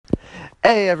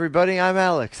Hey everybody, I'm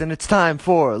Alex, and it's time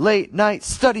for Late Night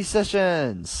Study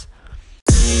Sessions!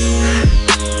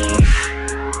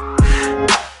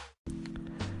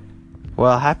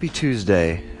 Well, happy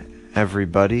Tuesday,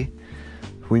 everybody.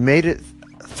 We made it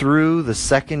through the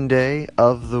second day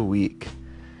of the week.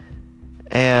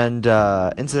 And,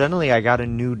 incidentally, I got a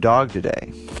new dog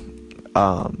today.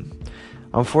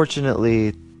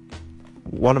 Unfortunately,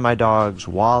 one of my dogs,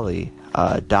 Wally,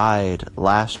 died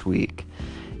last week.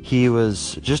 He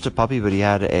was just a puppy, but he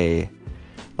had a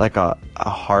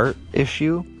heart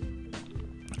issue,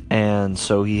 and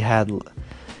so it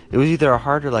was either a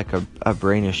heart or a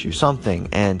brain issue, something,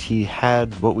 and he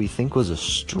had what we think was a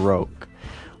stroke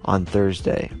on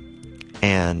Thursday,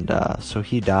 and so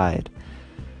he died,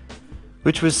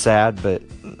 which was sad, but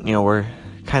we're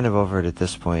kind of over it at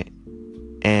this point.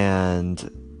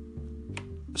 And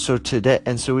so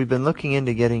we've been looking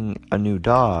into getting a new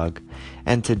dog,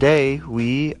 and today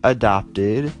we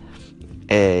adopted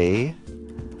a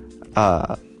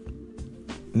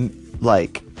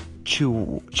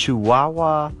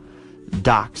Chihuahua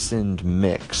Dachshund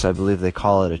mix. I believe they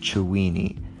call it a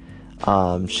Chiweenie.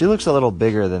 She looks a little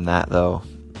bigger than that though.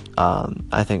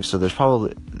 I think so.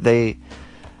 They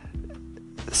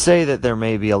say that there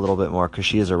may be a little bit more because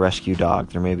she is a rescue dog.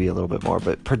 There may be a little bit more,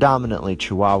 but predominantly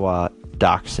Chihuahua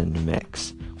Dachshund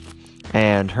mix.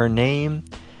 And her name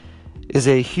is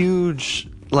a huge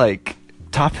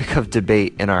topic of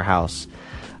debate in our house.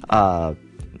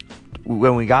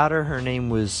 When we got her name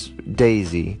was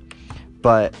Daisy,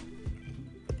 but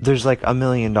there's a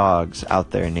million dogs out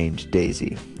there named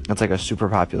Daisy. It's a super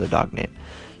popular dog name.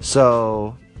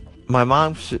 So my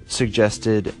mom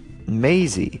suggested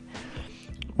Maisie,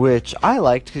 which I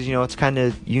liked because it's kind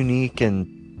of unique,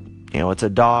 and it's a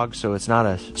dog, so it's not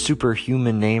a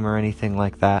superhuman name or anything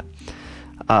like that.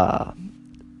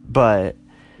 But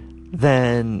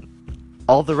then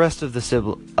all the rest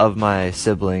of my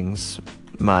siblings,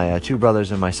 my two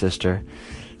brothers and my sister,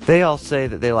 they all say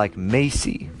that they like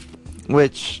Macy,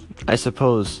 which I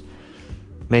suppose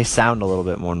may sound a little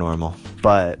bit more normal,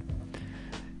 but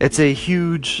it's a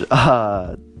huge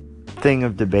thing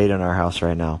of debate in our house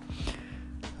right now.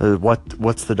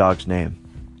 What's the dog's name?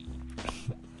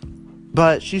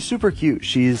 But she's super cute.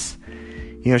 She's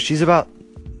about,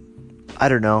 I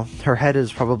don't know, her head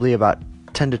is probably about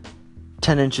 10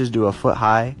 inches to a foot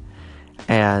high,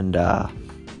 and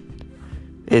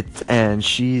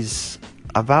she's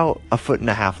about a foot and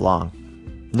a half long.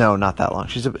 No, not that long.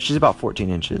 She's about 14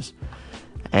 inches.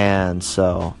 And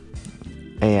so,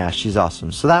 yeah, she's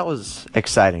awesome. So that was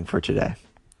exciting for today.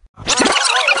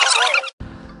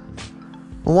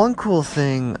 One cool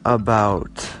thing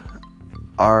about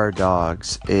our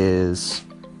dogs is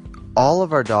all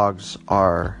of our dogs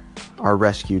are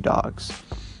rescue dogs.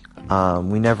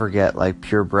 We never get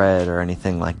purebred or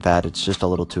anything like that. It's just a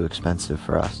little too expensive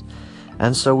for us.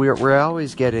 And so we're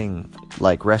always getting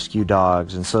rescue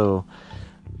dogs, and so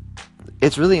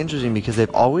it's really interesting because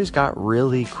they've always got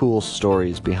really cool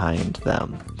stories behind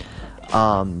them.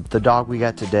 The dog we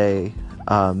got today,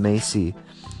 Macy,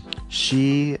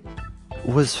 she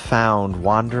was found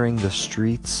wandering the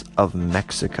streets of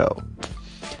Mexico.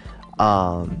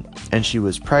 And she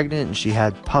was pregnant and she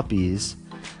had puppies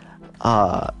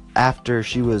after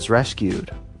she was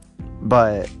rescued.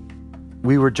 But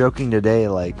we were joking today,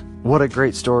 what a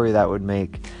great story that would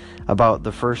make about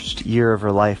the first year of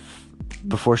her life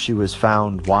before she was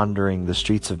found wandering the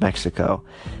streets of Mexico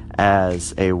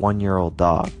as a 1-year-old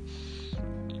dog.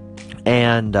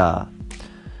 And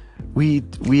we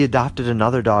adopted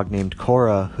another dog named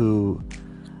Cora, who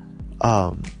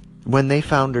when they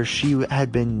found her, she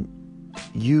had been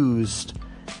used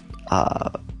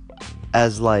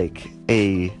as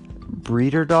a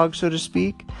breeder dog, so to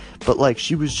speak, but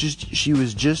she was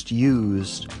just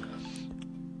used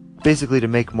basically to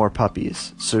make more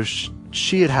puppies. So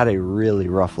she had a really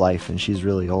rough life, and she's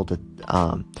really old.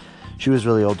 She was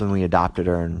really old when we adopted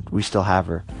her, and we still have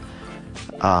her.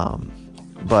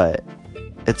 But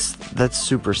that's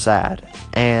super sad.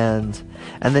 And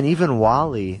then even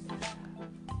Wally,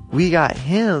 we got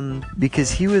him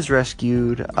because he was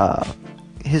rescued.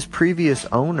 His previous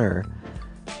owner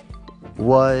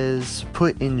was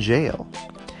put in jail,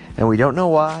 and we don't know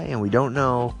why, and we don't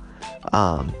know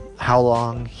how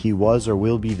long he was or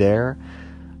will be there,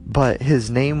 but his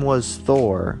name was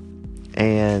Thor,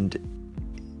 and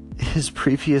his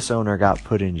previous owner got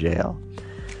put in jail.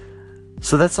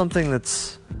 So that's something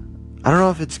that's, I don't know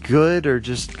if it's good or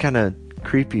just kind of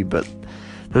creepy, but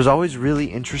there's always really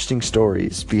interesting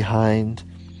stories behind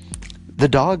the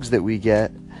dogs that we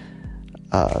get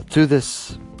through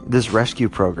this rescue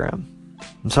program.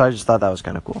 And so I just thought that was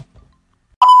kind of cool.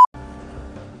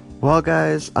 Well,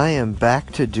 guys, I am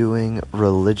back to doing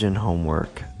religion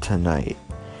homework tonight.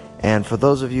 And for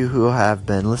those of you who have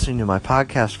been listening to my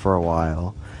podcast for a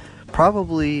while,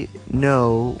 probably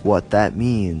know what that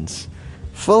means.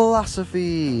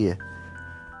 Philosophy!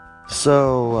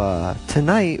 So,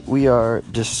 tonight we are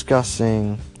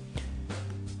discussing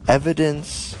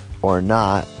evidence or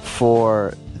not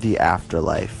for the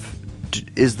afterlife.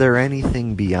 Is there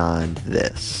anything beyond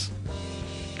this?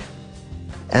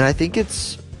 And I think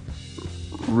it's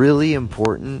really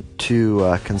important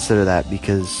to consider that,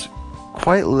 because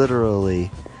quite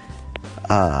literally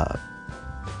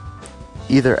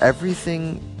either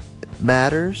everything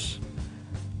matters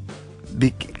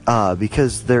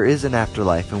because there is an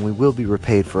afterlife and we will be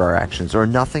repaid for our actions, or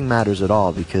nothing matters at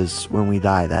all because when we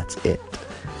die, that's it.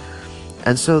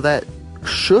 And so that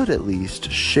should at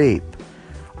least shape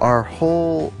our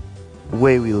whole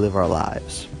way we live our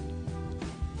lives.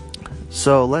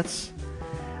 So let's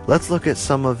look at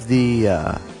some of the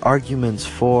arguments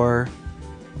for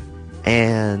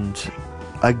and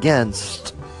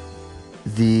against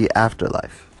the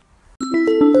afterlife.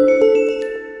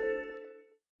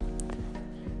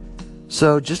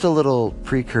 So just a little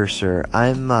precursor,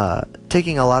 I'm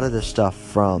taking a lot of this stuff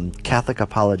from Catholic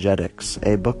Apologetics,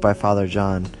 a book by Father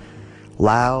John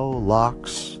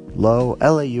Laux,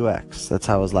 Laux, that's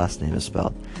how his last name is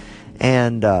spelled.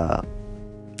 And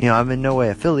I'm in no way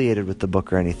affiliated with the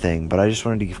book or anything, but I just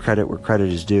wanted to give credit where credit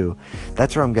is due.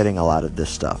 That's where I'm getting a lot of this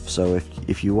stuff. So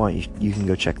if you want, you can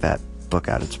go check that book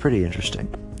out. It's pretty interesting.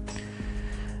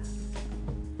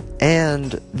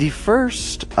 And the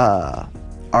first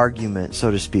argument, so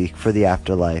to speak, for the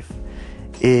afterlife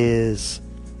is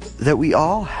that we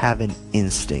all have an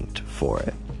instinct for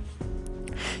it.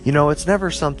 It's never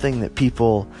something that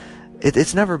people...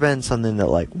 It's never been something that,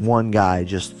 like, one guy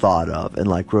just thought of and,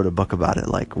 like, wrote a book about it.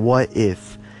 Like, what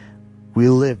if we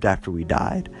lived after we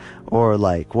died? Or,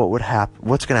 like,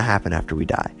 what's going to happen after we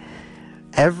die?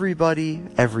 Everybody,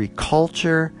 every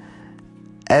culture,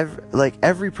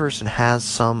 every person has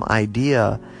some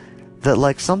idea that,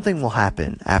 like, something will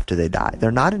happen after they die.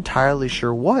 They're not entirely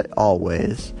sure what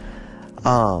always.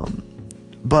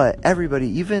 But everybody,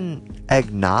 even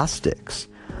agnostics,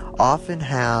 often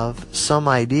have some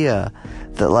idea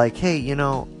that, like, hey,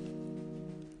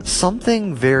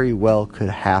 something very well could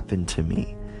happen to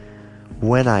me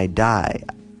when I die.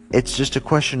 It's just a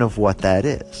question of what that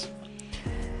is.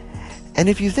 And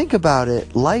if you think about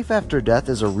it, life after death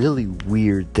is a really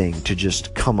weird thing to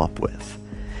just come up with.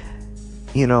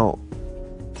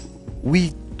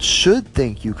 We should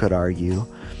think, you could argue,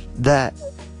 that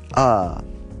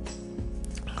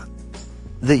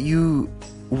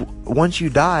once you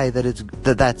die,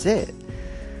 that's it.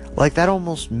 Like, that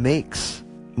almost makes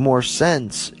more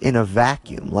sense in a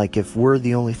vacuum. Like, if we're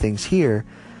the only things here,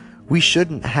 we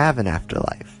shouldn't have an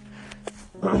afterlife.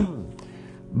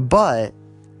 But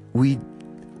we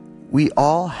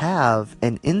all have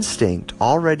an instinct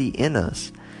already in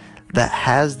us that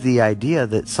has the idea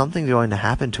that something's going to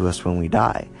happen to us when we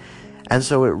die. And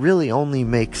so it really only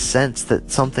makes sense that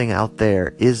something out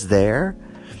there is there,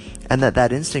 and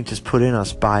that instinct is put in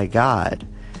us by God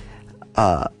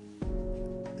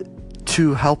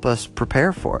to help us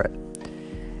prepare for it.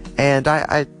 And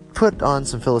I put on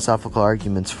some philosophical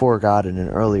arguments for God in an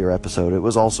earlier episode. It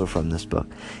was also from this book.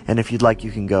 And if you'd like,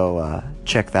 you can go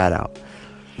check that out.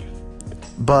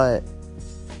 But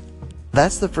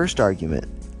that's the first argument.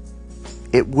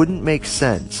 It wouldn't make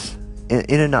sense,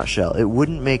 in a nutshell, it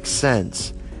wouldn't make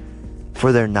sense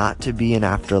for there not to be an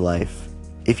afterlife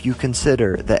if you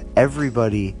consider that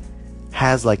everybody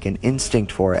has, like, an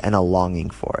instinct for it and a longing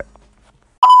for it.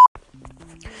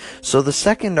 So the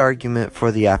second argument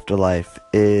for the afterlife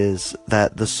is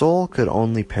that the soul could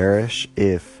only perish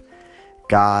if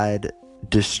God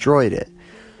destroyed it.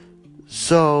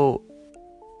 So,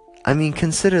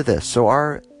 consider this. So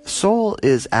our soul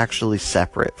is actually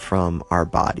separate from our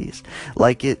bodies.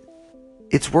 Like,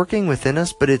 it's working within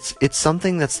us, but it's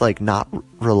something that's, like, not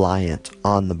reliant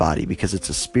on the body because it's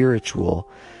a spiritual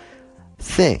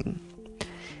thing.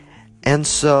 And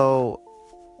so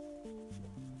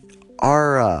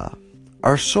our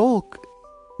soul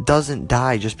doesn't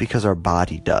die just because our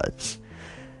body does.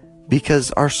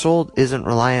 Because our soul isn't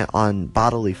reliant on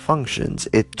bodily functions.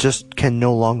 It just can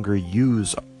no longer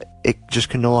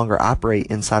operate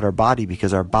inside our body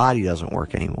because our body doesn't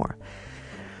work anymore.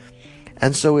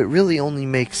 And so it really only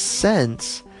makes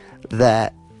sense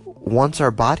that once our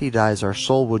body dies, our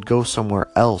soul would go somewhere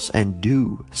else and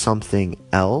do something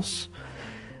else,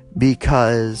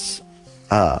 because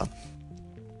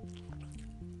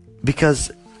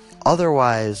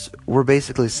Otherwise, we're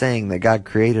basically saying that God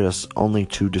created us only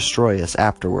to destroy us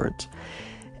afterwards.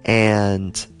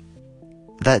 And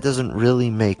that doesn't really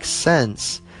make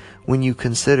sense when you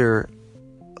consider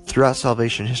throughout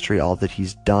salvation history all that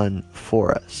He's done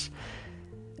for us.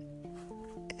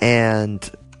 And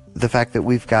the fact that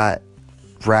we've got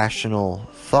rational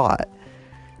thought,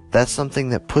 that's something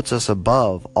that puts us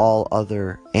above all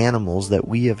other animals that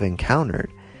we have encountered.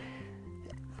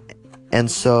 And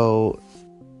so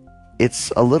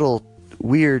it's a little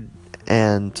weird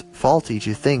and faulty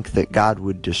to think that God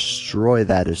would destroy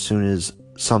that as soon as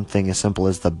something as simple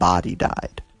as the body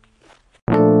died.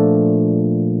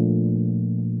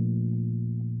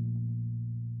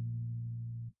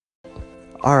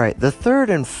 Alright, the third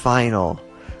and final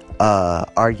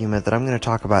argument that I'm going to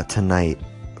talk about tonight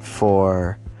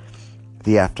for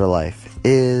the afterlife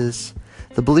is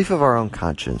the belief of our own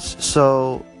conscience.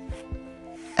 So,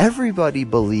 everybody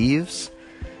believes,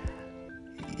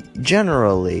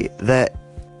 generally, that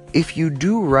if you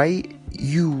do right,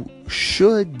 you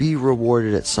should be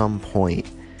rewarded at some point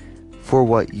for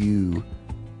what you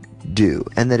do.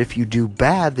 And that if you do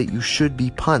bad, that you should be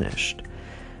punished.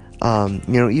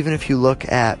 Even if you look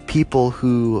at people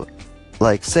who,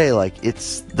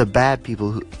 it's the bad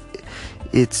people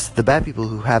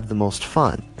who have the most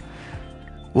fun.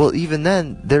 Well, even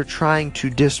then, they're trying to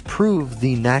disprove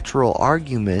the natural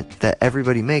argument that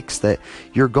everybody makes that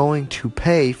you're going to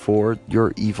pay for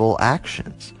your evil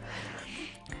actions.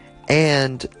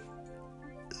 And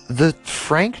the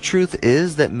frank truth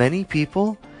is that many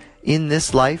people in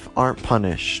this life aren't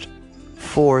punished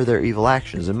for their evil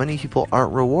actions, and many people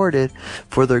aren't rewarded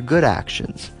for their good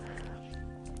actions.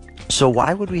 So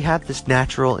why would we have this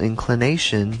natural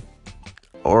inclination,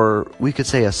 or we could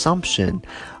say assumption,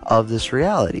 of this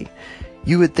reality?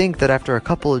 You would think that after a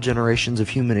couple of generations of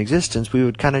human existence, we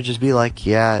would kind of just be like,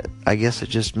 yeah, I guess it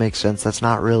just makes sense. That's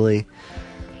not really,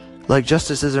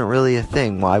 justice isn't really a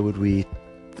thing. Why would we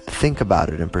think about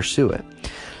it and pursue it?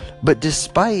 But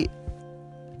despite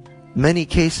many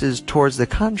cases towards the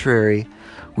contrary,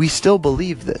 we still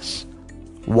believe this.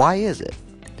 Why is it?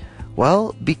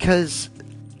 Well, because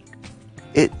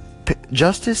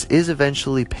justice is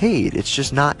eventually paid. It's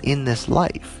just not in this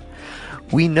life.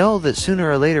 We know that sooner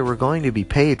or later we're going to be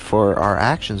paid for our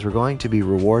actions. We're going to be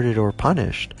rewarded or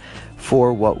punished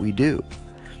for what we do.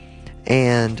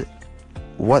 And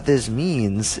what this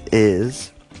means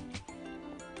is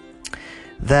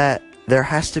that there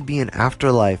has to be an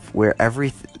afterlife where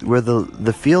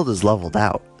the field is leveled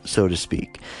out, so to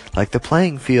speak. Like the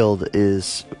playing field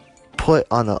is put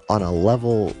on a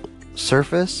level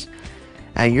surface,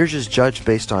 and you're just judged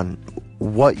based on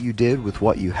what you did with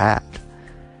what you had.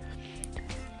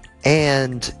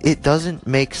 And it doesn't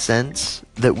make sense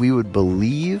that we would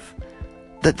believe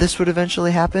that this would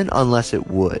eventually happen unless it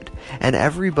would. And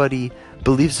everybody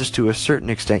believes this to a certain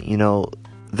extent.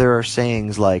 There are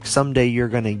sayings like, someday you're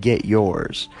going to get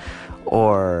yours,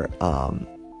 or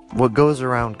what goes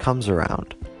around comes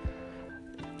around.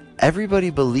 Everybody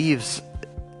believes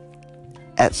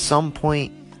at some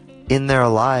point in their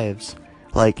lives,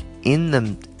 in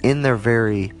their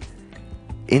very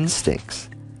instincts,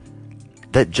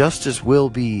 that justice will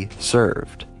be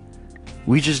served.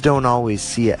 We just don't always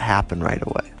see it happen right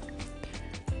away.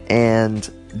 And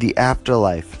the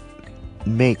afterlife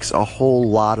makes a whole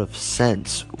lot of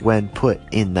sense when put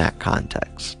in that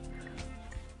context.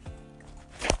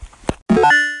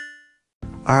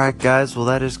 Alright guys, well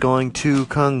that is going to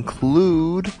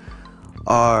conclude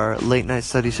our late night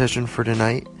study session for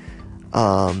tonight.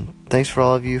 Thanks for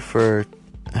all of you for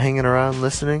hanging around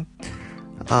listening.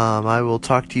 I will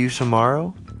talk to you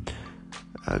tomorrow.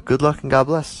 Good luck and God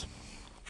bless.